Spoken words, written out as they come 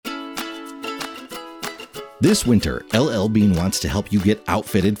This winter, LL Bean wants to help you get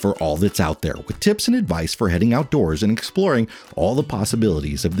outfitted for all that's out there with tips and advice for heading outdoors and exploring all the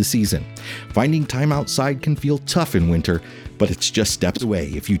possibilities of the season. Finding time outside can feel tough in winter, but it's just steps away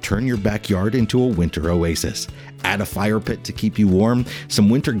if you turn your backyard into a winter oasis. Add a fire pit to keep you warm, some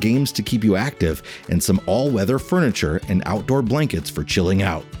winter games to keep you active, and some all-weather furniture and outdoor blankets for chilling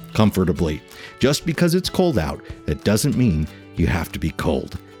out comfortably. Just because it's cold out, that doesn't mean you have to be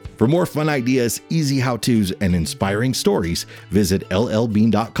cold. For more fun ideas, easy how-tos, and inspiring stories, visit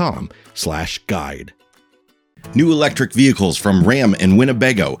llbean.com/guide. New electric vehicles from Ram and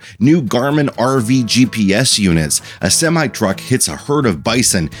Winnebago, new Garmin RV GPS units, a semi-truck hits a herd of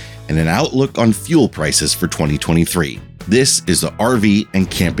bison, and an outlook on fuel prices for 2023. This is the RV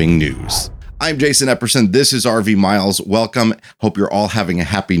and camping news. I'm Jason Epperson. This is RV Miles. Welcome. Hope you're all having a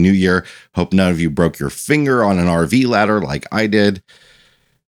happy new year. Hope none of you broke your finger on an RV ladder like I did.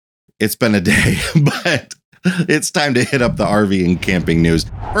 It's been a day, but it's time to hit up the RV and camping news.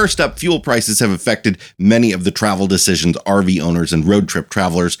 First up, fuel prices have affected many of the travel decisions RV owners and road trip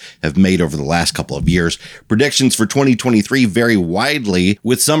travelers have made over the last couple of years. Predictions for 2023 vary widely,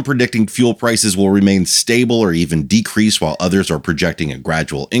 with some predicting fuel prices will remain stable or even decrease, while others are projecting a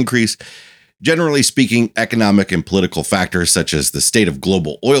gradual increase. Generally speaking, economic and political factors such as the state of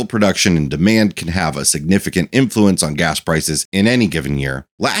global oil production and demand can have a significant influence on gas prices in any given year.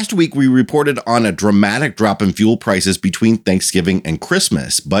 Last week, we reported on a dramatic drop in fuel prices between Thanksgiving and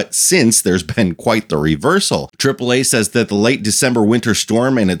Christmas, but since there's been quite the reversal. AAA says that the late December winter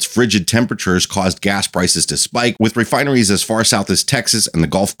storm and its frigid temperatures caused gas prices to spike, with refineries as far south as Texas and the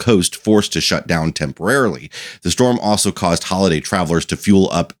Gulf Coast forced to shut down temporarily. The storm also caused holiday travelers to fuel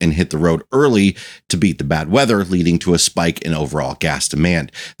up and hit the road early to beat the bad weather, leading to a spike in overall gas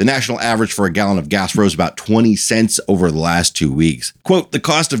demand. The national average for a gallon of gas rose about 20 cents over the last 2 weeks. Quote, "The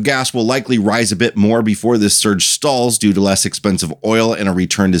cost of gas will likely rise a bit more before this surge stalls due to less expensive oil and a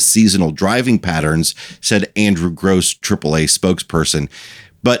return to seasonal driving patterns," said Andrew Gross, AAA spokesperson.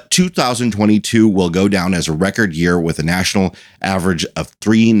 But 2022 will go down as a record year with a national average of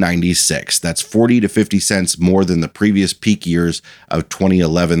 $3.96. That's 40 to 50 cents more than the previous peak years of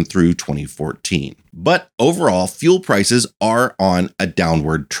 2011 through 2014. But overall, fuel prices are on a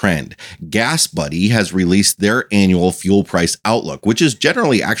downward trend. GasBuddy has released their annual fuel price outlook, which is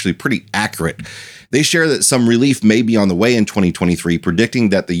generally actually pretty accurate. They share that some relief may be on the way in 2023, predicting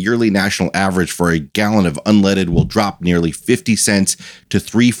that the yearly national average for a gallon of unleaded will drop nearly 50 cents to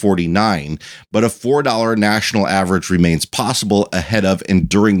 $3.49, but a $4 national average remains possible ahead of and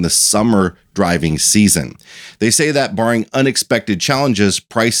during the summer driving season. They say that barring unexpected challenges,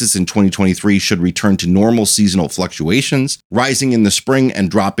 prices in 2023 should return to normal seasonal fluctuations, rising in the spring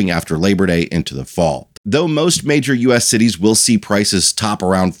and dropping after Labor Day into the fall. Though most major U.S. cities will see prices top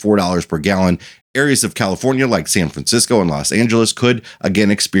around $4 per gallon, areas of California like San Francisco and Los Angeles could again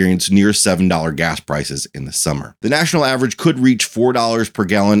experience near $7 gas prices in the summer. The national average could reach $4 per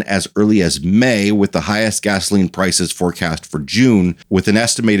gallon as early as May, with the highest gasoline prices forecast for June, with an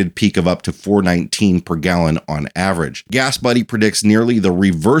estimated peak of up to $4.19 per gallon on average. GasBuddy predicts nearly the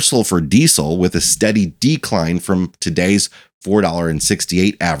reversal for diesel, with a steady decline from today's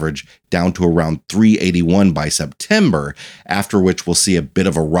 $4.68 average down to around $3.81 by September, after which we'll see a bit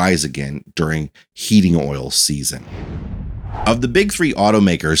of a rise again during heating oil season. Of the big three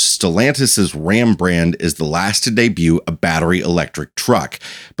automakers, Stellantis' Ram brand is the last to debut a battery electric truck.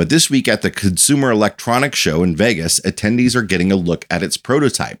 But this week at the Consumer Electronics Show in Vegas, attendees are getting a look at its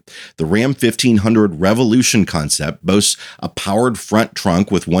prototype. The Ram 1500 Revolution concept boasts a powered front trunk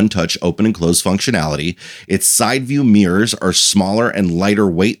with one-touch open and close functionality. Its side view mirrors are smaller and lighter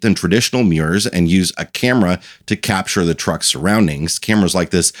weight than traditional mirrors and use a camera to capture the truck's surroundings. Cameras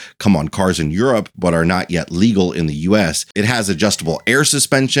like this come on cars in Europe but are not yet legal in the US. It has adjustable air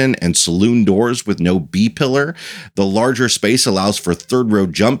suspension and saloon doors with no B-pillar. The larger space allows for third-row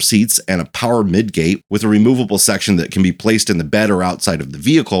jump seats and a power midgate with a removable section that can be placed in the bed or outside of the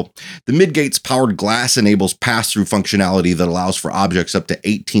vehicle. The midgate's powered glass enables pass-through functionality that allows for objects up to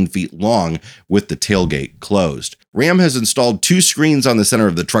 18 feet long with the tailgate closed. Ram has installed 2 screens on the center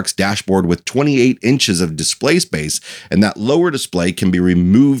of the truck's dashboard with 28 inches of display space, and that lower display can be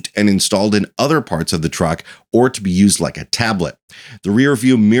removed and installed in other parts of the truck or to be used like a tablet. The rear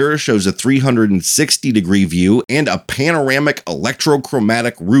view mirror shows a 360-degree view, and a panoramic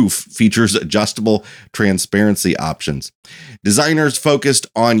electrochromatic roof features adjustable transparency options. Designers focused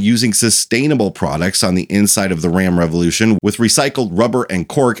on using sustainable products on the inside of the Ram Revolution, with recycled rubber and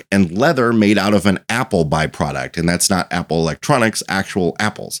cork and leather made out of an apple byproduct. and that's not Apple Electronics, actual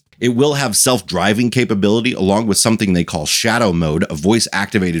Apple's. It will have self-driving capability along with something they call shadow mode, a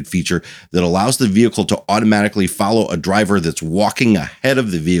voice-activated feature that allows the vehicle to automatically follow a driver that's walking ahead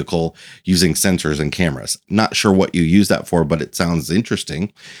of the vehicle using sensors and cameras. Not sure what you use that for, but it sounds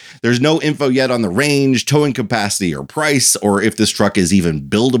interesting. There's no info yet on the range, towing capacity, or price, or if this truck is even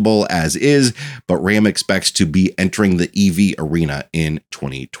buildable as is, but Ram expects to be entering the EV arena in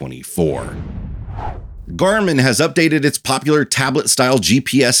 2024. Garmin has updated its popular tablet-style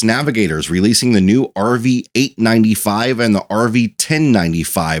GPS navigators, releasing the new RV895 and the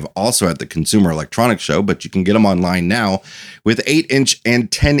RV1095, also at the Consumer Electronics Show, but you can get them online now, with 8-inch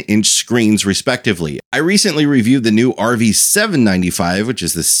and 10-inch screens, respectively. I recently reviewed the new RV795, which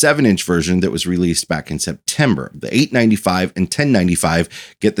is the 7-inch version that was released back in September. The 895 and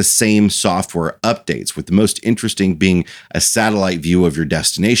 1095 get the same software updates, with the most interesting being a satellite view of your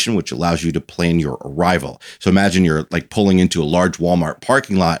destination, which allows you to plan your arrival. So imagine you're like pulling into a large Walmart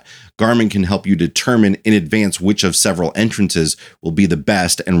parking lot. Garmin can help you determine in advance which of several entrances will be the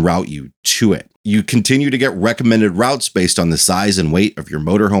best and route you to it. You continue to get recommended routes based on the size and weight of your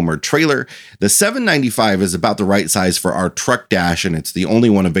motorhome or trailer. The 795 is about the right size for our truck dash, and it's the only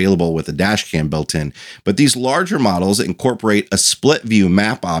one available with a dash cam built in. But these larger models incorporate a split view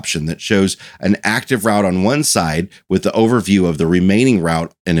map option that shows an active route on one side with the overview of the remaining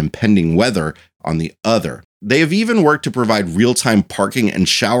route and impending weather on the other. They have even worked to provide real-time parking and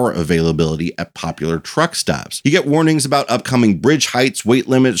shower availability at popular truck stops. You get warnings about upcoming bridge heights, weight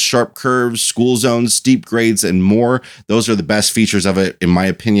limits, sharp curves, school zones, steep grades, and more. Those are the best features of it, in my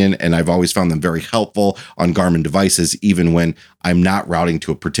opinion, and I've always found them very helpful on Garmin devices, even when I'm not routing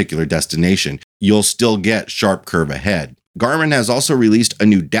to a particular destination. You'll still get sharp curve ahead. Garmin has also released a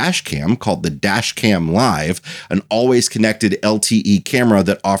new dash cam called the Dash Cam Live, an always connected LTE camera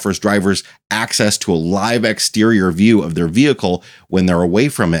that offers drivers access to a live exterior view of their vehicle when they're away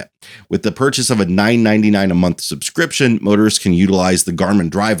from it. With the purchase of a $9.99 a month subscription, motorists can utilize the Garmin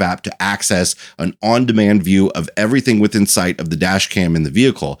Drive app to access an on-demand view of everything within sight of the dash cam in the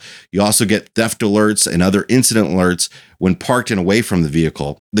vehicle. You also get theft alerts and other incident alerts when parked and away from the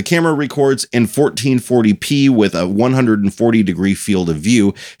vehicle. The camera records in 1440p with a 140-degree field of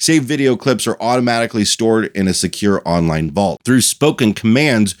view. Saved video clips are automatically stored in a secure online vault. Through spoken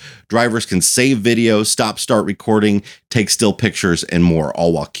commands, drivers can save video, stop-start recording, take still pictures, and more,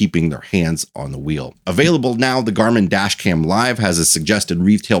 all while keeping their hands on the wheel. Available now, the Garmin Dashcam Live has a suggested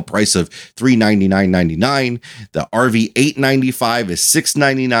retail price of $399.99. The RV895 is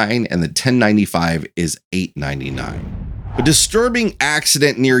 $699, and the 1095 is $899. A disturbing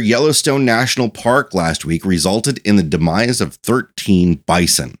accident near Yellowstone National Park last week resulted in the demise of 13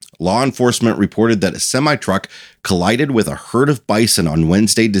 bison. Law enforcement reported that a semi-truck collided with a herd of bison on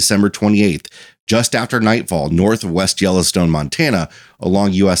Wednesday, December 28th, just after nightfall north of West Yellowstone, Montana,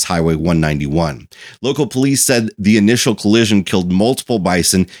 along U.S. Highway 191. Local police said the initial collision killed multiple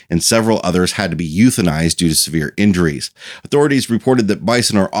bison and several others had to be euthanized due to severe injuries. Authorities reported that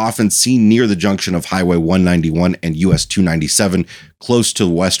bison are often seen near the junction of Highway 191 and U.S. 297, close to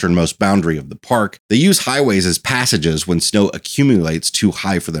the westernmost boundary of the park. They use highways as passages when snow accumulates too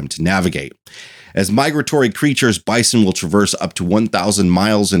high for them to navigate. As migratory creatures, bison will traverse up to 1,000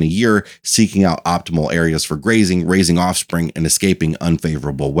 miles in a year, seeking out optimal areas for grazing, raising offspring, and escaping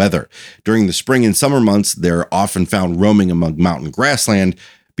unfavorable weather. During the spring and summer months, they're often found roaming among mountain grassland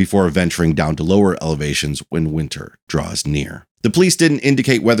before venturing down to lower elevations when winter draws near. The police didn't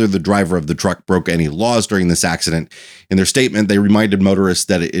indicate whether the driver of the truck broke any laws during this accident. In their statement, they reminded motorists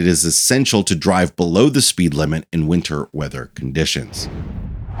that it is essential to drive below the speed limit in winter weather conditions.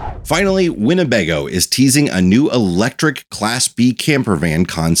 Finally, Winnebago is teasing a new electric Class B camper van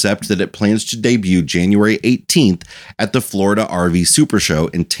concept that it plans to debut January 18th at the Florida RV Super Show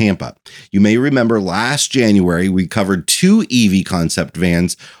in Tampa. You may remember last January we covered two EV concept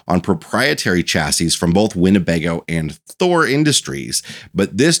vans on proprietary chassis from both Winnebago and Thor Industries,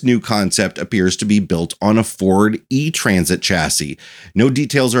 but this new concept appears to be built on a Ford E-Transit chassis. No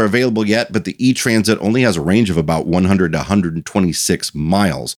details are available yet, but the E-Transit only has a range of about 100 to 126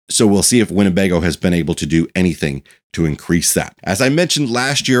 miles. So we'll see if Winnebago has been able to do anything to increase that. As I mentioned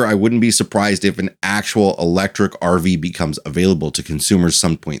last year, I wouldn't be surprised if an actual electric RV becomes available to consumers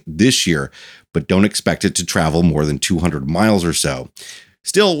some point this year, but don't expect it to travel more than 200 miles or so.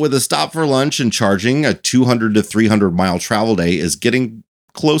 Still, with a stop for lunch and charging, a 200 to 300 mile travel day is getting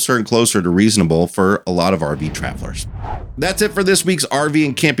closer and closer to reasonable for a lot of RV travelers. That's it for this week's RV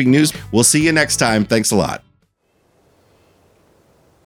and camping news. We'll see you next time. Thanks a lot.